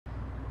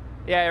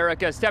Yeah,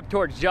 Eric, a step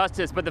towards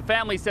justice, but the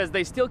family says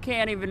they still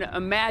can't even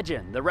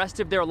imagine the rest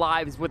of their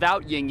lives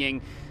without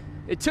Yingying.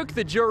 It took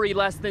the jury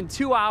less than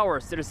 2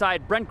 hours to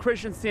decide Brendt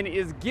Christensen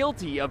is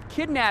guilty of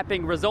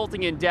kidnapping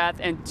resulting in death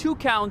and 2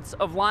 counts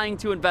of lying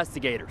to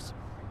investigators.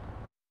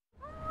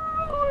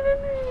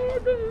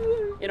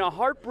 In a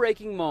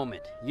heartbreaking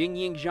moment,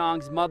 Yingying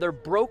Zhang's mother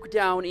broke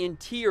down in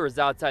tears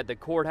outside the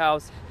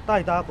courthouse,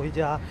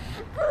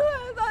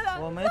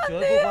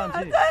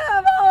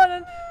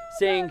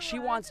 saying she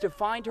wants to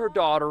find her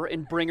daughter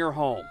and bring her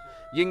home.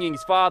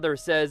 Yingying's father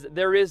says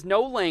there is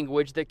no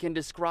language that can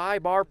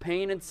describe our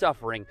pain and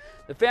suffering.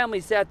 The family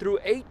sat through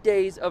 8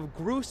 days of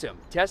gruesome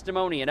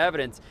testimony and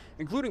evidence,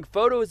 including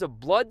photos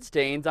of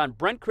bloodstains on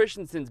Brendt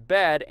Christensen's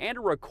bed and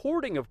a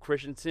recording of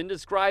Christensen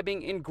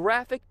describing in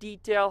graphic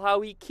detail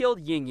how he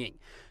killed Yingying.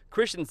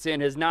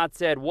 Christensen has not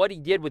said what he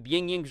did with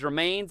Yingying's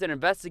remains, and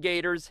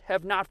investigators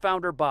have not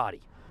found her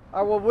body.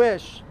 Our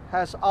wish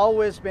has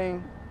always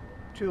been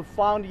to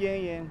find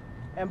Yingying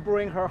and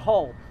bring her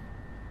home.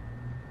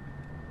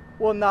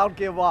 Will not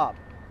give up.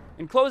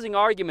 In closing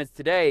arguments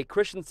today,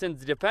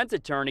 Christensen's defense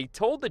attorney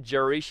told the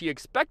jury she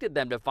expected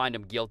them to find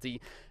him guilty.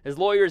 His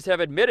lawyers have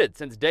admitted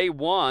since day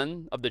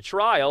one of the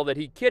trial that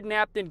he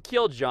kidnapped and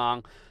killed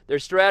Zhang. Their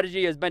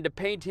strategy has been to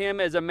paint him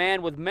as a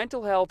man with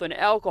mental health and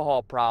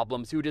alcohol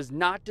problems who does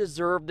not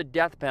deserve the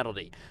death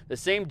penalty. The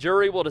same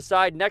jury will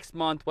decide next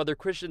month whether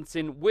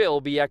Christensen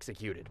will be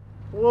executed.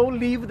 We'll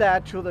leave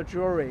that to the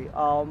jury.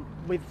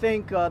 We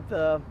think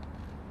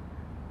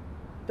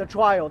the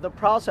trial, the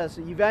process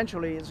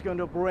eventually is going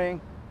to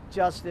bring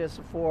justice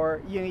for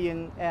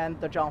Yingying and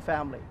the Zhang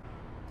family.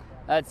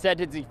 That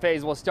sentencing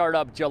phase will start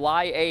up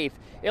July 8th.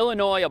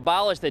 Illinois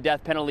abolished the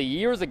death penalty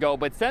years ago,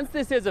 but since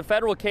this is a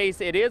federal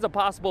case, it is a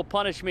possible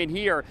punishment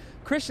here.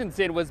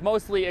 Christensen was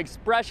mostly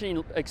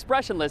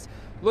expressionless,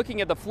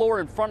 looking at the floor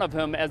in front of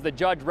him as the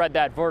judge read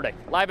that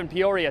verdict. Live in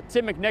Peoria,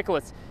 Tim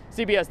McNicholas,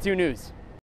 CBS 2 News.